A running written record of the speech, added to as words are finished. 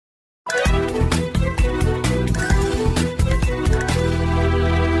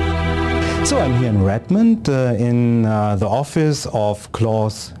So I'm here in Redmond in the office of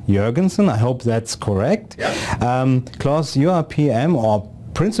Claus Joergenson. I hope that's correct. Yeah. Claus, you are PM or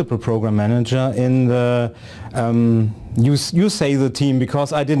Principal Program Manager in the, you say the team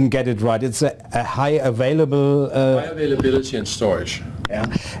because I didn't get it right. It's a high availability and storage. Yeah,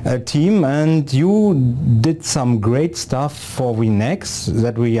 team, and you did some great stuff for VNext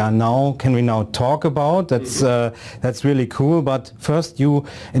that we can now talk about. That's really cool. But first, you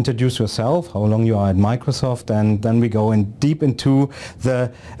introduce yourself, how long you are at Microsoft, and then we go deep into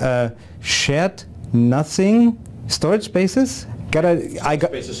the shared nothing storage spaces.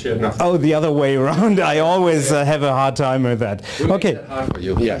 Oh, the other way around. I always have a hard time with that. Okay. Hard for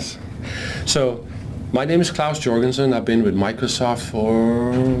you. Yes. So, my name is Claus Joergensen. I've been with Microsoft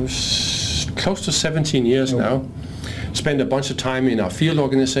for close to 17 years now. Spent a bunch of time in our field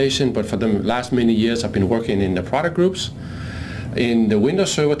organization, but for the last many years I've been working in the product groups. In the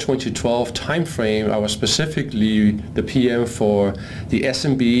Windows Server 2012 timeframe, I was specifically the PM for the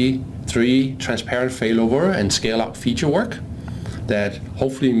SMB3 transparent failover and scale-out feature work that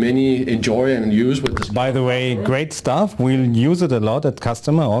hopefully many enjoy and use with this. By the way, great stuff. We'll use it a lot at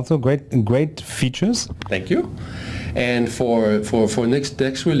customer. Also great features. Thank you. And for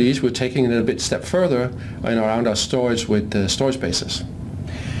next release, we're taking it a bit step further and around our storage with storage spaces.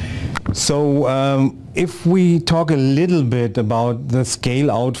 So if we talk a little bit about the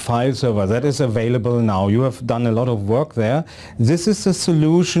scale-out file server that is available now, you have done a lot of work there. This is a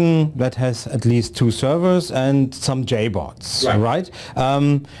solution that has at least 2 servers and some JBoards, right?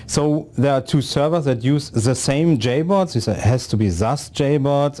 So there are 2 servers that use the same JBoards. It has to be SAS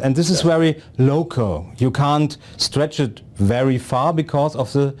JBoards, and this is very local. You can't stretch it very far because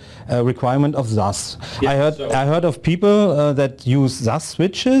of the requirement of SAS. Yeah, I heard of people that use SAS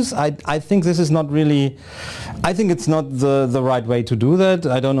switches. I think this is not really. I think it's not the right way to do that.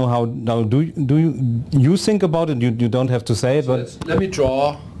 I don't know how do you think about it? You don't have to say it, but let me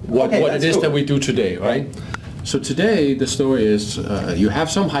draw what it is that we do today, right? So today the story is you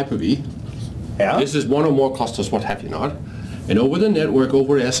have some Hyper-V. Yeah. This is one or more clusters, what have you not, and over the network,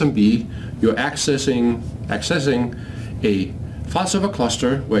 over SMB, you're accessing a file server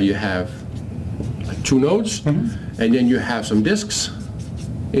cluster where you have like 2 nodes, and then you have some disks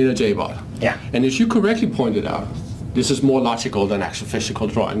in a JBoard. Yeah. And as you correctly pointed out, this is more logical than actual physical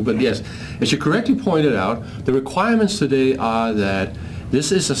drawing, but yes, as you correctly pointed out, the requirements today are that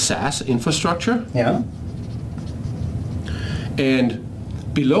this is a SAS infrastructure. Yeah. And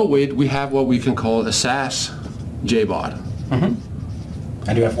below it, we have what we can call a SAS JBoard.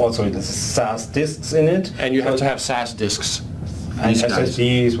 And you have also the SAS disks in it. And you have to have SAS disks. And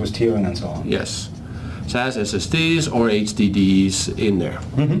SSDs with tiering and so on. Yes. SAS SSDs or HDDs in there,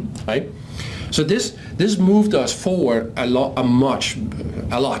 right? So this moved us forward a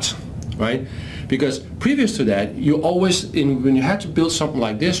lot, right? Because previous to that, you always, when you had to build something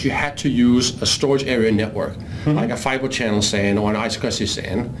like this, you had to use a storage area network, like a fiber channel SAN or an iSCSI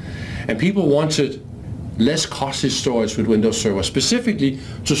SAN, and people wanted less costly storage with Windows Server, specifically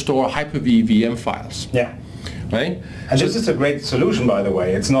to store Hyper-V VM files. Yeah. Right? And so this is a great solution, by the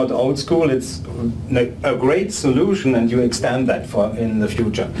way. It's not old school, it's a great solution, and you extend that for in the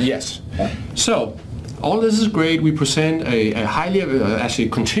future. Yes. Yeah. So, all this is great. We present a highly, actually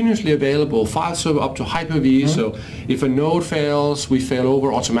continuously available file server up to Hyper-V, so if a node fails, we fail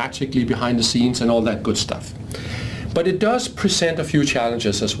over automatically behind the scenes and all that good stuff. But it does present a few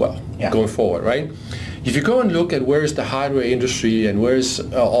challenges as well, going forward, right? If you go and look at where is the hardware industry and where is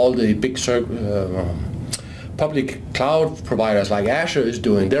all the big public cloud providers like Azure is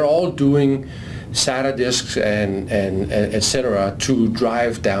doing, they're all doing SATA disks and etc. to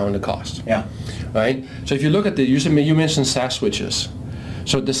drive down the cost. Yeah. Right? So if you look at you mentioned SAS switches.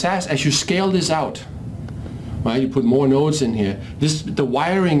 So the SAS, as you scale this out, right, you put more nodes in here, the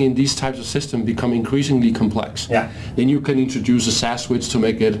wiring in these types of systems become increasingly complex. Yeah. Then you can introduce a SAS switch to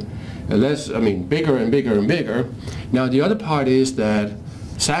make it bigger and bigger and bigger. Now the other part is that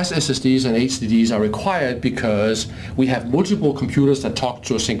SAS SSDs and HDDs are required because we have multiple computers that talk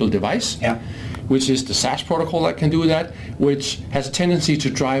to a single device, which is the SAS protocol that can do that, which has a tendency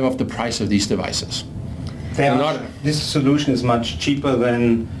to drive up the price of these devices. This solution is much cheaper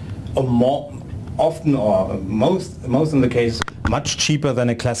than, or more often, or most in the case, much cheaper than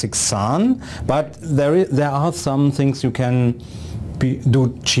a classic SAN, but there are some things you can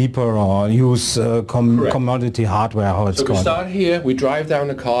do cheaper or use commodity hardware, how it's called. So we start here, we drive down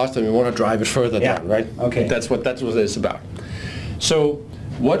the cost, and we want to drive it further down, right? Okay. That's what it's about. So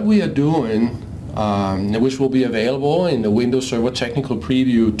what we are doing, which will be available in the Windows Server Technical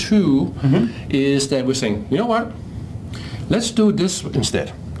Preview 2, is that we're saying, you know what? Let's do this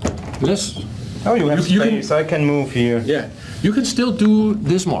instead. Oh, you have space, I can move here. Yeah, you can still do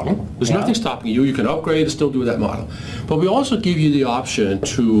this model. There's nothing stopping you. You can upgrade and still do that model. But we also give you the option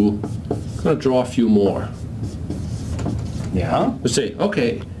to draw a few more. Yeah. Let's say,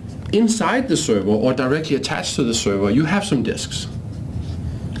 okay, inside the server or directly attached to the server, you have some disks.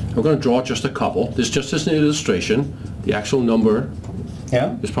 I'm going to draw just a couple. This is just as an illustration. The actual number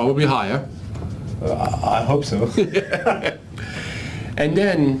is probably higher. I hope so. And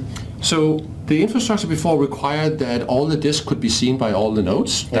then, so the infrastructure before required that all the disks could be seen by all the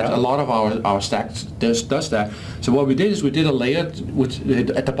nodes. That a lot of our stack does that. So what we did is we did a layer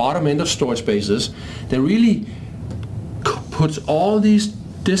at the bottom end of storage spaces that really puts all these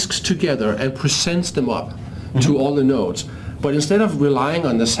disks together and presents them up to all the nodes. But instead of relying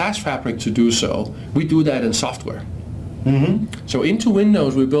on the SAS fabric to do so, we do that in software. So into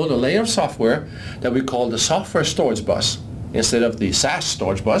Windows we build a layer of software that we call the software storage bus. Instead of the SAS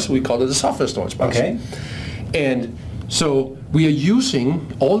storage bus, we call it the software storage bus. Okay. And so we are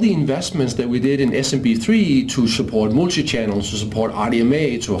using all the investments that we did in SMB3 to support multi-channels, to support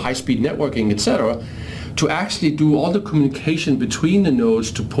RDMA, to high-speed networking, etc., to actually do all the communication between the nodes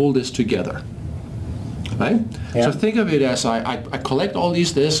to pull this together. Right? Yeah. So think of it as I collect all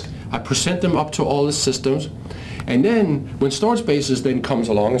these disks, I present them up to all the systems, and then when storage spaces then comes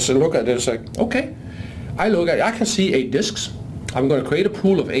along and says, look at it, it's like, okay, I can see 8 disks. I'm going to create a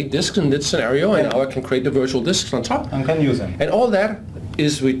pool of 8 disks in this scenario, and now I can create the virtual disks on top. And can use them. And all that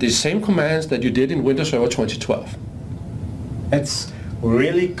is with the same commands that you did in Windows Server 2012. It's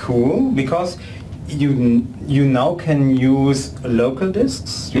really cool because you now can use local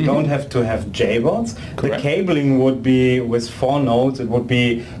disks. You don't have to have JBoards. Correct. The cabling would be with 4 nodes. It would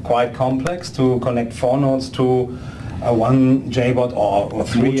be quite complex to connect 4 nodes to one JBoard or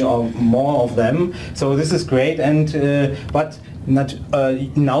 3 or more of them. So this is great. And but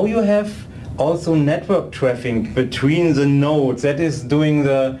now you have also network traffic between the nodes. That is doing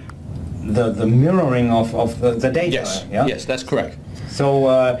the mirroring of the data. Yes. Yeah? Yes, that's correct.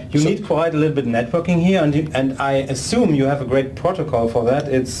 So you need quite a little bit networking here, and I assume you have a great protocol for that.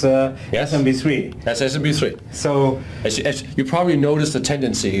 It's SMB3. That's SMB3. So as you probably noticed the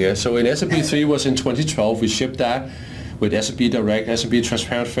tendency here. So in SMB3 was in 2012, we shipped that with SMB Direct, SMB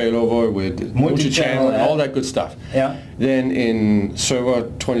Transparent Failover, with multi-channel, and all that good stuff. Yeah. Then in Server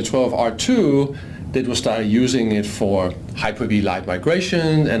 2012 R2, they will start using it for Hyper-V live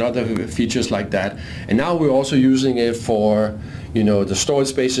migration and other features like that. And now we're also using it for, the storage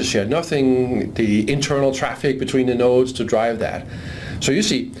spaces share nothing, the internal traffic between the nodes to drive that. So you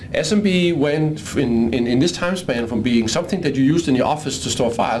see, SMB went in this time span from being something that you used in the office to store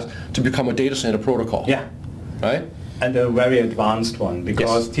files to become a data center protocol. Yeah. Right? And a very advanced one,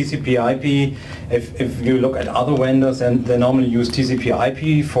 because TCP/IP, if you look at other vendors, and they normally use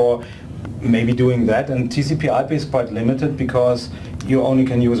TCP/IP for maybe doing that, and TCP/IP is quite limited because you only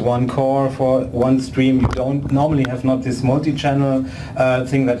can use one core for one stream. You don't normally have not this multi-channel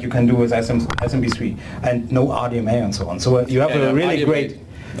thing that you can do with SMB3, and no RDMA and so on. So you have a really great...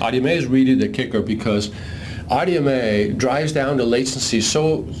 RDMA is really the kicker, because RDMA drives down the latency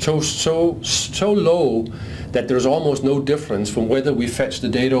so low that there's almost no difference from whether we fetch the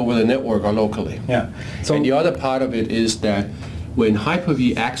data over the network or locally. Yeah. So and the other part of it is that when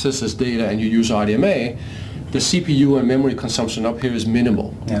Hyper-V accesses data and you use RDMA, the CPU and memory consumption up here is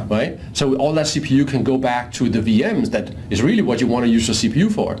minimal, right? So all that CPU can go back to the VMs. That is really what you want to use the CPU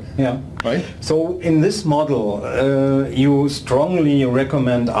for, right? So in this model, you strongly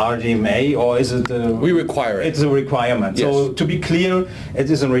recommend RDMA, or is it... we require it. It's a requirement. Yes. So to be clear, it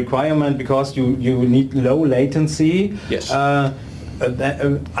is a requirement because you need low latency. Yes.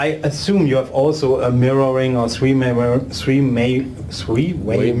 I assume you have also a mirroring or three-way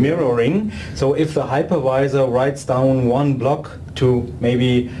mirroring. So if the hypervisor writes down one block to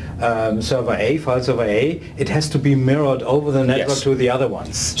maybe server A, file server A, it has to be mirrored over the network to the other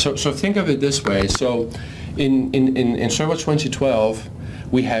ones. So think of it this way. So in Server 2012,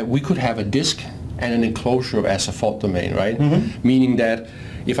 we could have a disk and an enclosure as a fault domain, right? Meaning that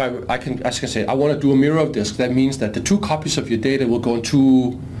if I can say, I want to do a mirror of disk, that means that the 2 copies of your data will go on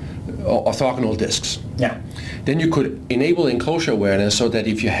 2 orthogonal disks. Yeah. Then you could enable enclosure awareness so that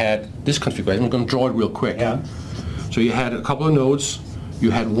if you had this configuration, I'm going to draw it real quick. Yeah. So you had a couple of nodes, you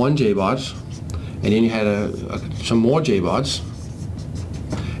had 1 JBOD, and then you had some more JBODs,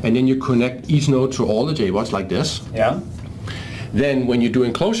 and then you connect each node to all the JBODs like this. Yeah. Then when you do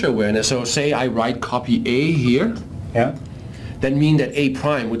enclosure awareness, so say I write copy A here. Yeah. That means that A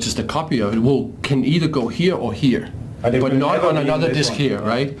prime, which is the copy of it, can either go here or here, but not on another disk here,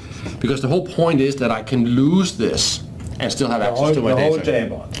 right? Because the whole point is that I can lose this and still have access to my data. The whole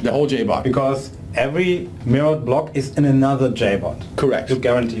JBOD. The whole JBOD. Because every mirrored block is in another JBOD. Correct. To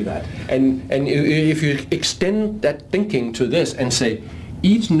guarantee that. And if you extend that thinking to this and say,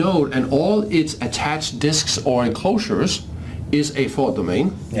 each node and all its attached disks or enclosures is a fault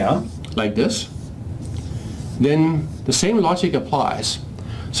domain, like this, then the same logic applies.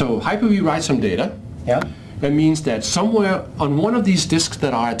 So Hyper-V writes some data. That means that somewhere on one of these disks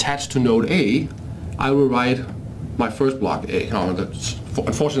that are attached to node A, I will write my first block A.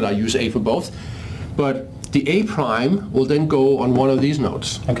 Unfortunately, I use A for both. But the A prime will then go on one of these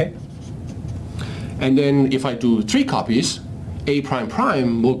nodes. Okay. And then if I do 3 copies, A prime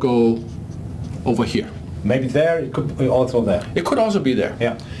prime will go over here. Maybe there, it could be also there. It could also be there.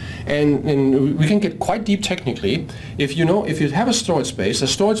 Yeah. And we can get quite deep technically. If you have a storage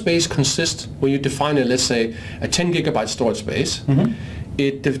space consists, when you define it, let's say a 10 gigabyte storage space,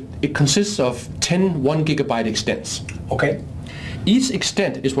 it consists of 10 1 gigabyte extents. Okay. Each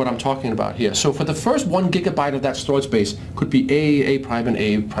extent is what I'm talking about here. So for the first 1 gigabyte of that storage space could be A prime, and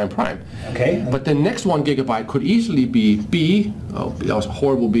A prime prime. Okay. But the next 1 gigabyte could easily be B, that was a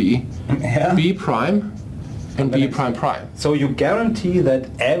horrible B, B prime, and B prime prime. So you guarantee that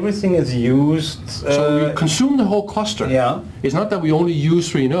everything is used... so we consume the whole cluster. Yeah. It's not that we only use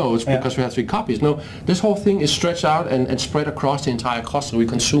 3 nodes because we have 3 copies. No, this whole thing is stretched out and spread across the entire cluster. We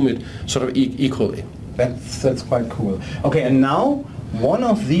consume it sort of equally. That's quite cool. Okay, and now one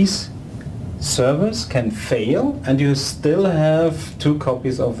of these servers can fail and you still have 2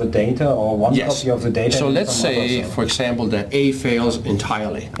 copies of the data or one copy of the data. So let's say, for example, that A fails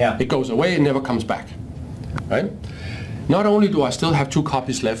entirely. It goes away and never comes back. Right? Not only do I still have 2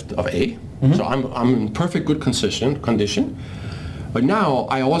 copies left of A, so I'm in perfect good condition, but now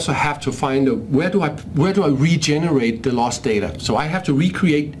I also have to find where do I regenerate the lost data. So I have to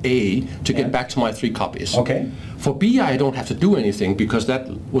recreate A to get back to my 3 copies. Okay. For B, I don't have to do anything because that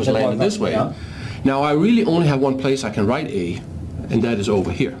was landed this way. Now I really only have one place I can write A, and that is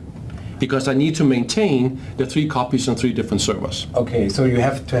over here, because I need to maintain the 3 copies on 3 different servers. Okay, so you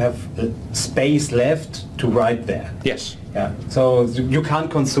have to have space left to write there. Yes. Yeah. So you can't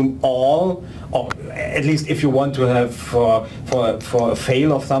consume all, or at least if you want to have for a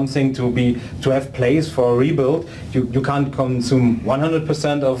fail of something to have place for a rebuild, you can't consume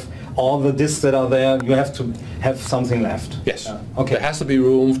 100% of all the disks that are there. You have to have something left. Yes. Okay. There has to be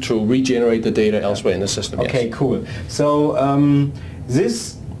room to regenerate the data elsewhere in the system. Okay, cool. So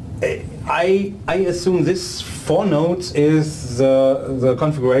this, I assume this 4 nodes is the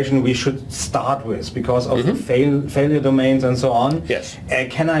configuration we should start with because of the failure domains and so on. Yes.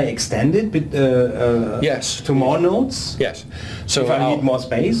 Can I extend it to more nodes? Yes. So if I need more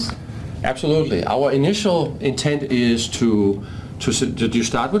space? Absolutely. Our initial intent is to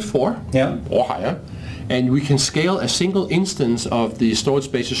start with 4 or higher, and we can scale a single instance of the storage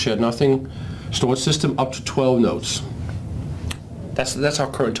spaces shared nothing storage system up to 12 nodes. That's our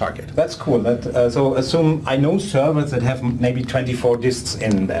current target. That's cool. So assume I know servers that have maybe 24 disks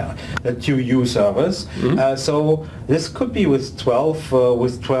in there, the 2U servers. So this could be with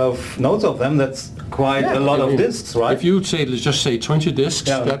 12 nodes of them. That's quite a lot of disks, right? If you say, let's just say 20 disks,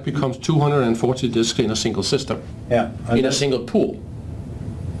 that becomes 240 disks in a single system. In a single pool.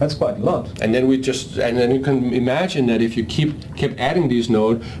 That's quite a lot. And then you can imagine that if you keep adding these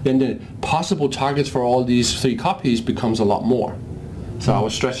nodes, then the possible targets for all these 3 copies becomes a lot more. So I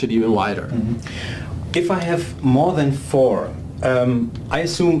will stretch it even wider. If I have more than 4, I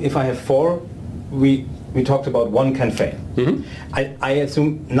assume if I have 4, we talked about 1 can fail. I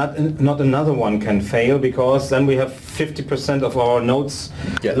assume not another one can fail because then we have 50% of our nodes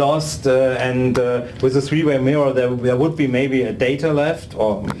lost, and with a 3-way mirror there would be maybe a data left,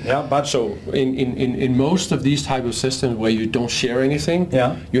 or but so in most of these type of systems where you don't share anything,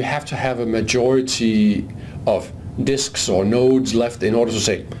 you have to have a majority of disks or nodes left in order to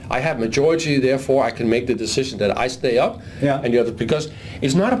say I have majority, therefore I can make the decision that I stay up, and the other, because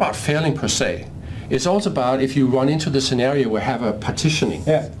it's not about failing per se. It's also about if you run into the scenario where you have a partitioning.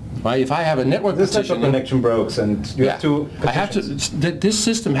 Right? If I have a network partitioning, connection breaks and you have to. This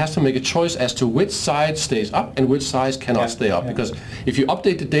system has to make a choice as to which side stays up and which side cannot stay up. Because if you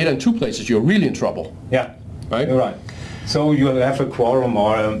update the data in 2 places, you're really in trouble. Right? You're right. So you have a quorum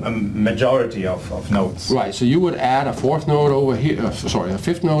or a majority of nodes. Right. So you would add a 4th node over here. A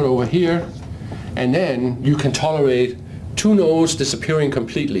 5th node over here, and then you can tolerate 2 nodes disappearing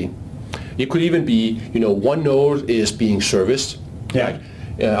completely. It could even be, 1 node is being serviced. Right?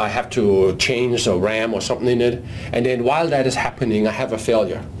 I have to change a RAM or something in it, and then while that is happening, I have a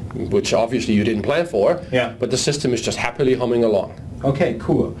failure, which obviously you didn't plan for. But the system is just happily humming along. Okay,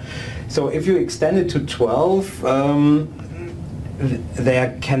 cool. So if you extend it to 12,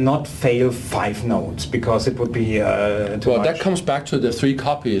 there cannot fail 5 nodes because it would be too much. That comes back to the 3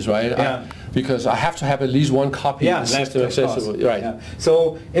 copies, right? Yeah. Because I have to have at least 1 copy of the system accessible. Right. Yeah.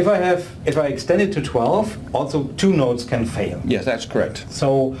 So if I extend it to 12, also 2 nodes can fail. Yes, that's correct.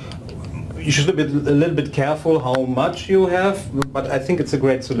 So you should be a little bit careful how much you have, but I think it's a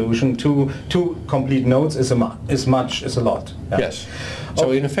great solution. Two complete nodes is a lot. Yeah. Yes.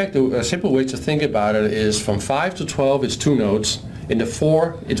 So in effect, a simple way to think about it is from 5 to 12 it's 2 nodes, in the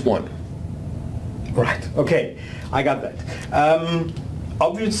 4 it's 1. Right. Okay, I got that.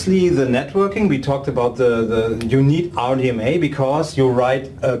 Obviously, the networking, we talked about you need RDMA because you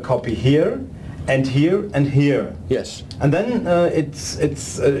write a copy here and here and here. Yes. And then does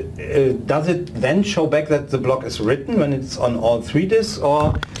it then show back that the block is written when it's on all 3 disks,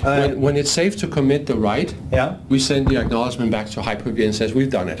 or when it's safe to commit the write, yeah, we send the acknowledgement back to Hyper-V and says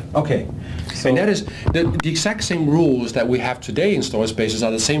we've done it. Okay. So and that is the exact same rules that we have today in storage spaces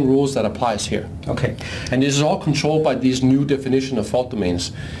are the same rules that applies here. Okay. And this is all controlled by these new definition of fault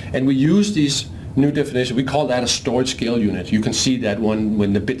domains. And we use these new definition, we call that a storage scale unit. You can see that one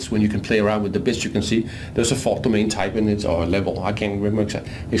when you can play around with the bits, you can see there's a fault domain type in it, or level, I can't remember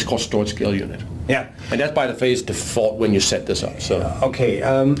exactly. It's called storage scale unit. Yeah. And that's by the face default when you set this up. So okay.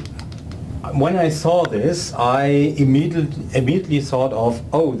 When I saw this, I immediately thought of,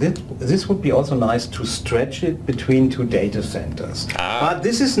 oh, this would be also nice to stretch it between 2 data centers. But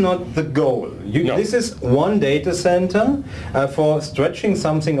this is not the goal. No. This is one data center for stretching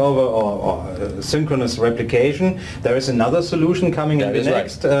something over or synchronous replication. There is another solution coming in the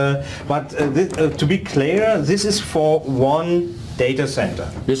next. Right. To be clear, this is for one data center.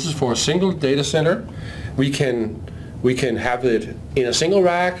 This is for a single data center. We can have it in a single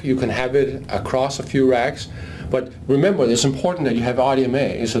rack, you can have it across a few racks, but remember it's important that you have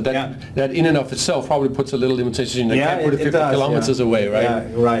RDMA, so that in and of itself probably puts a little limitation. You can't put it 50 kilometers away, right? Yeah,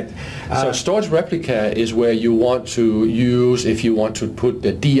 right. So storage replica is where you want to use, if you want to put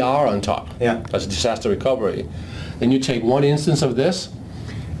the DR on top, as disaster recovery, then you take one instance of this,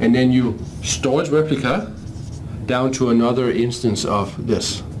 and then you storage replica down to another instance of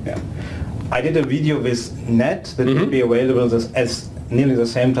this. Yeah. I did a video with Net that would be available as nearly the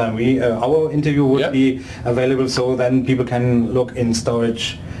same time our interview would be available, so then people can look in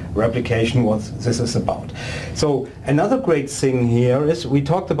storage replication what this is about. So another great thing here is we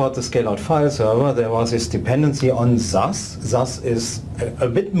talked about the scale-out file server. There was this dependency on SAS. SAS is a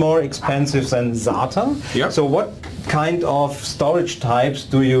bit more expensive than SATA. Yep. So what kind of storage types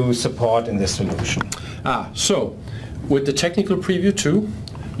do you support in this solution? So with the technical preview 2,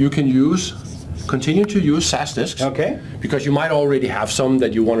 you can continue to use SAS disks, because you might already have some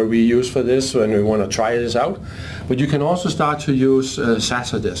that you want to reuse for this when you want to try this out, but you can also start to use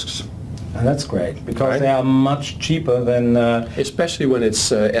SATA disks. And that's great, because they are much cheaper than... especially when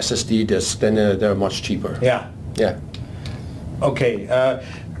it's SSD disks, then they're much cheaper. Yeah. Yeah. Okay.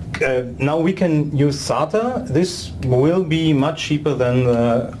 Now we can use SATA. This will be much cheaper than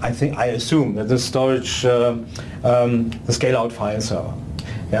I assume that the storage, the scale-out file server.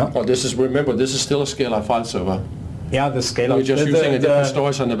 Yeah. Oh, remember, this is still a scale-out file server. Yeah, the scale-out. We're just using a different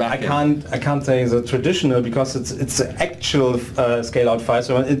storage on the back end. I can't say the traditional, because it's the actual scale-out file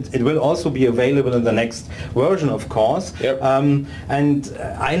server. It will also be available in the next version, of course. Yep. And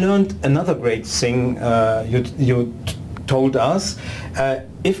I learned another great thing. You told us,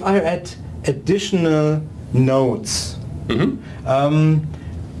 if I add additional nodes,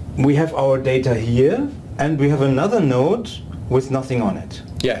 we have our data here, and we have another node with nothing on it.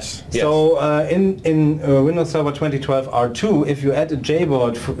 Yes. So in Windows Server 2012 R2, if you add a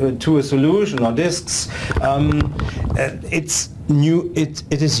JBoard to a solution or disks, it's new. It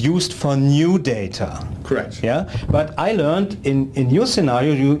is used for new data. Correct. Yeah. But I learned in your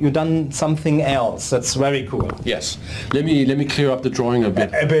scenario, you done something else. That's very cool. Yes. Let me clear up the drawing a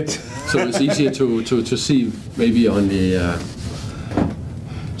bit. A bit. So it's easier to see maybe on the.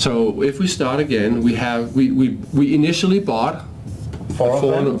 So if we start again, we initially bought a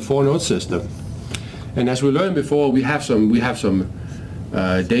 4-node system, and as we learned before, we have some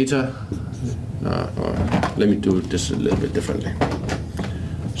data. Let me do this a little bit differently.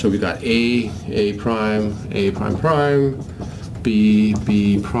 So we got A prime, B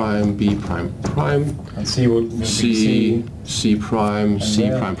prime, B prime, and C would be C prime,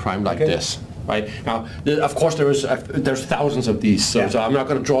 like this. Right now, of course, there's thousands of these, so I'm not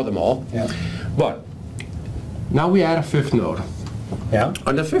going to draw them all. Yeah. But now we add a 5th node. Yeah.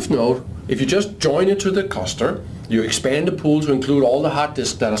 On the 5th node, if you just join it to the cluster, you expand the pool to include all the hard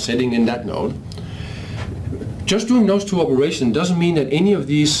disks that are sitting in that node. just doing those two operations doesn't mean that any of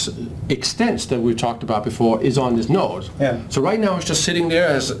these extents that we talked about before is on this node. Yeah. So right now it's just sitting there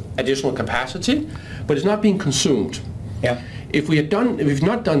as additional capacity, but it's not being consumed. Yeah. If we've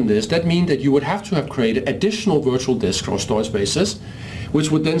not done this, that means that you would have to have created additional virtual disks or storage spaces,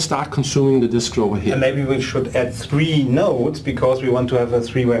 which would then start consuming the disks over here. And maybe we should add 3 nodes because we want to have a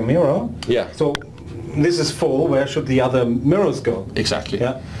 3-way mirror. Yeah. So this is full. Where should the other mirrors go? Exactly.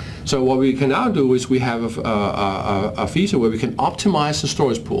 Yeah. So what we can now do is we have a feature where we can optimize the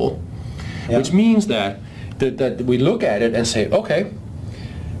storage pool, which means that we look at it and say, okay,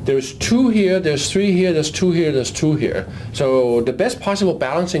 there's 2 here, there's 3 here, there's 2 here, there's 2 here. So the best possible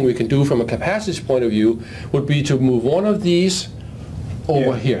balancing we can do from a capacity point of view would be to move one of these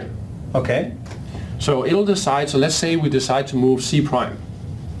over here. Okay. So it'll decide, so let's say we decide to move C prime.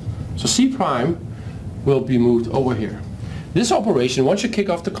 So C prime will be moved over here. This operation, once you kick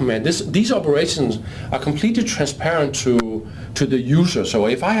off the command, these operations are completely transparent to the user. So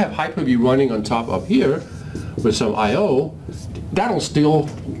if I have Hyper-V running on top up here with some I/O, that'll still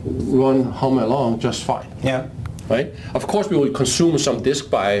run hum along just fine. Yeah. Right? Of course we will consume some disk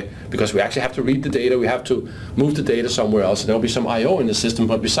because we actually have to read the data, we have to move the data somewhere else, there will be some I/O in the system,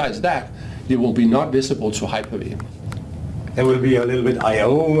 but besides that, it will be not visible to Hyper-V. There will be a little bit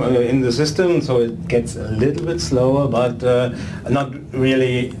I/O in the system, so it gets a little bit slower, but not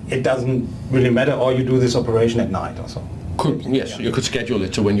really, it doesn't really matter, or you do this operation at night or so. Yes, you could schedule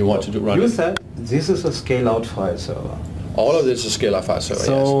it to when you want to run it. You said this is a scale-out file server. All of this is scale-out file server,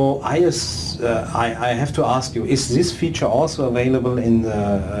 so yes. I have to ask you, is this feature also available in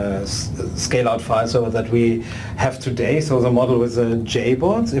the scale-out file server that we have today? So the model with the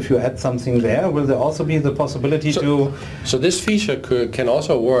JBoards, if you add something there, will there also be the possibility to... So this feature can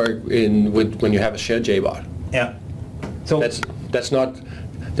also work when you have a shared JBoard. Yeah. So that's not...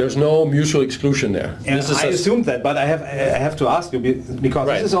 There's no mutual exclusion there. Yeah, I assumed that, but I have to ask you because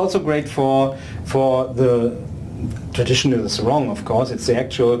this is also great for the... Tradition is wrong, of course. It's the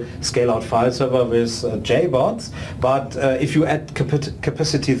actual scale-out file server with JBoards. But if you add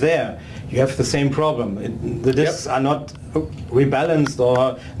capacity there, you have the same problem. The disks are not rebalanced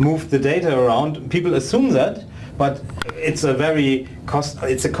or move the data around. People assume that, but it's a very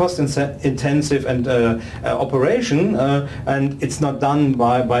cost-intensive and operation, and it's not done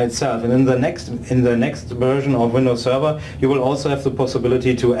by itself. And in the next version of Windows Server, you will also have the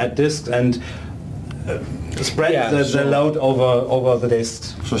possibility to add disks and spread the load over the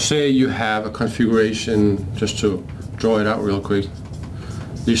disks. So say you have a configuration, just to draw it out real quick.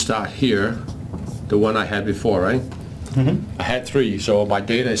 You start here, the one I had before, right? Mm-hmm. I had 3, so my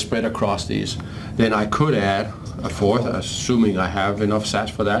data is spread across these. Then I could add a 4th, assuming I have enough sats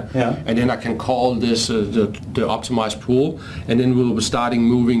for that. Yeah. And then I can call this the optimized pool, and then we'll be starting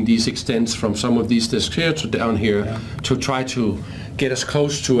moving these extents from some of these disks here to down here to try to get us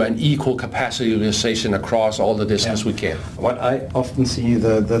close to an equal capacity utilization across all the disks as we can. What I often see,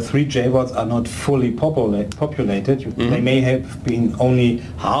 the 3 JBoards are not fully populated. They may have been only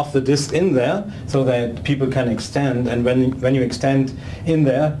half the disk in there, so that people can extend. And when you extend in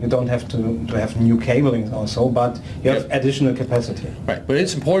there, you don't have to have new cabling also, but you have additional capacity. Right, but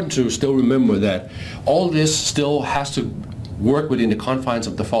it's important to still remember that all this still has to work within the confines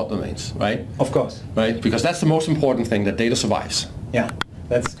of default domains, right? Of course. Right, because that's the most important thing, that data survives. Yeah,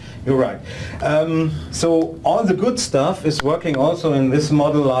 you're right. So all the good stuff is working also in this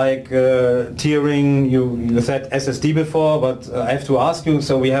model, like tiering. You said SSD before, but I have to ask you,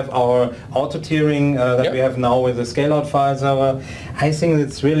 so we have our auto tiering that we have now with the scale-out file server. I think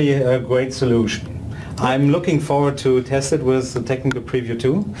it's really a great solution. I'm looking forward to test it with the technical preview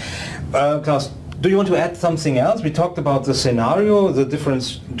too. Claus, do you want to add something else? We talked about the scenario, the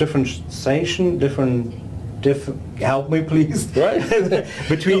differentiation, help me please, right?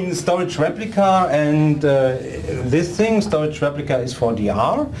 Between storage replica and this thing. Storage replica is for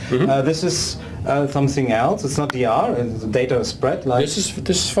DR. Mm-hmm. This is something else. It's not DR. The data is spread. Like this is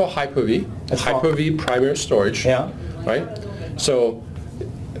for Hyper-V. Hyper-V primary storage. Yeah. Right. So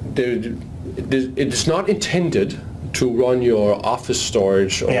it's not intended to run your office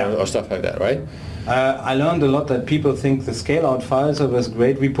storage or stuff like that, right? I learned a lot that people think the scale-out file server is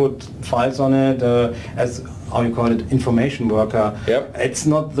great. We put files on it as, how you call it, information worker. Yep. It's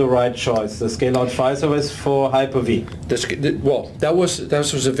not the right choice. The scale-out file server is for Hyper-V. Well, that was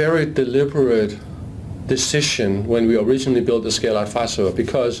a very deliberate decision when we originally built the scale-out file server,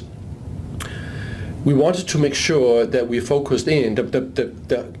 because we wanted to make sure that we focused in.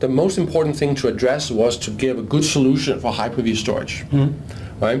 The most important thing to address was to give a good solution for Hyper-V storage. Mm-hmm.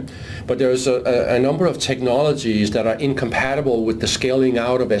 Right? But there's a number of technologies that are incompatible with the scaling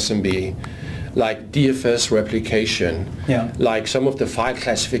out of SMB like DFS replication, yeah. like some of the file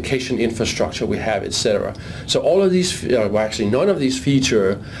classification infrastructure we have, etc. So all of these, well, actually none of these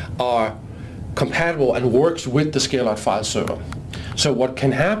features are compatible and works with the scale-out file server. So what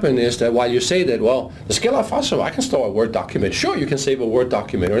can happen is that while you say that, well, the scale-out file server, I can store a Word document. Sure, you can save a Word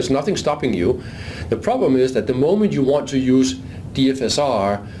document, or there's nothing stopping you. The problem is that the moment you want to use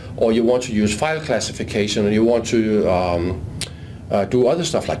DFSR, or you want to use file classification, or you want to do other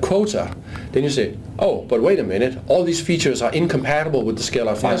stuff like quota, then you say, oh, but wait a minute, all these features are incompatible with the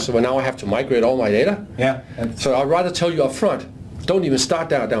scale-out file server. Now I have to migrate all my data. Yeah. So I'd rather tell you up front, don't even start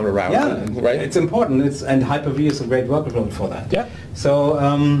down the route. Yeah, right? It's important. And Hyper-V is a great workload for that. Yeah.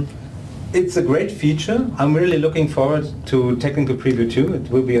 So it's a great feature. I'm really looking forward to technical preview 2. It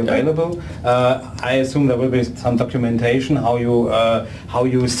will be available. I assume there will be some documentation how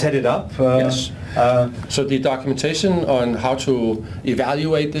you set it up. Yes. So the documentation on how to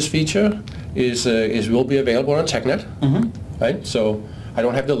evaluate this feature will be available on TechNet. Right. So I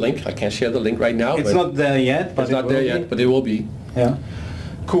don't have the link. I can't share the link right now. It's not there yet, but it's not there yet, but it will be. Yeah.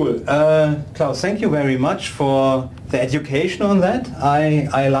 Cool. Claus, thank you very much for the education on that.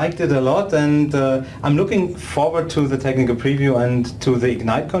 I liked it a lot, and I'm looking forward to the technical preview and to the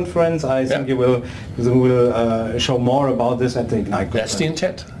Ignite conference. I think you will show more about this at the Ignite conference. That's the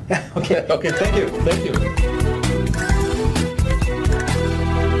intent. Okay. Okay. Thank you. Thank you.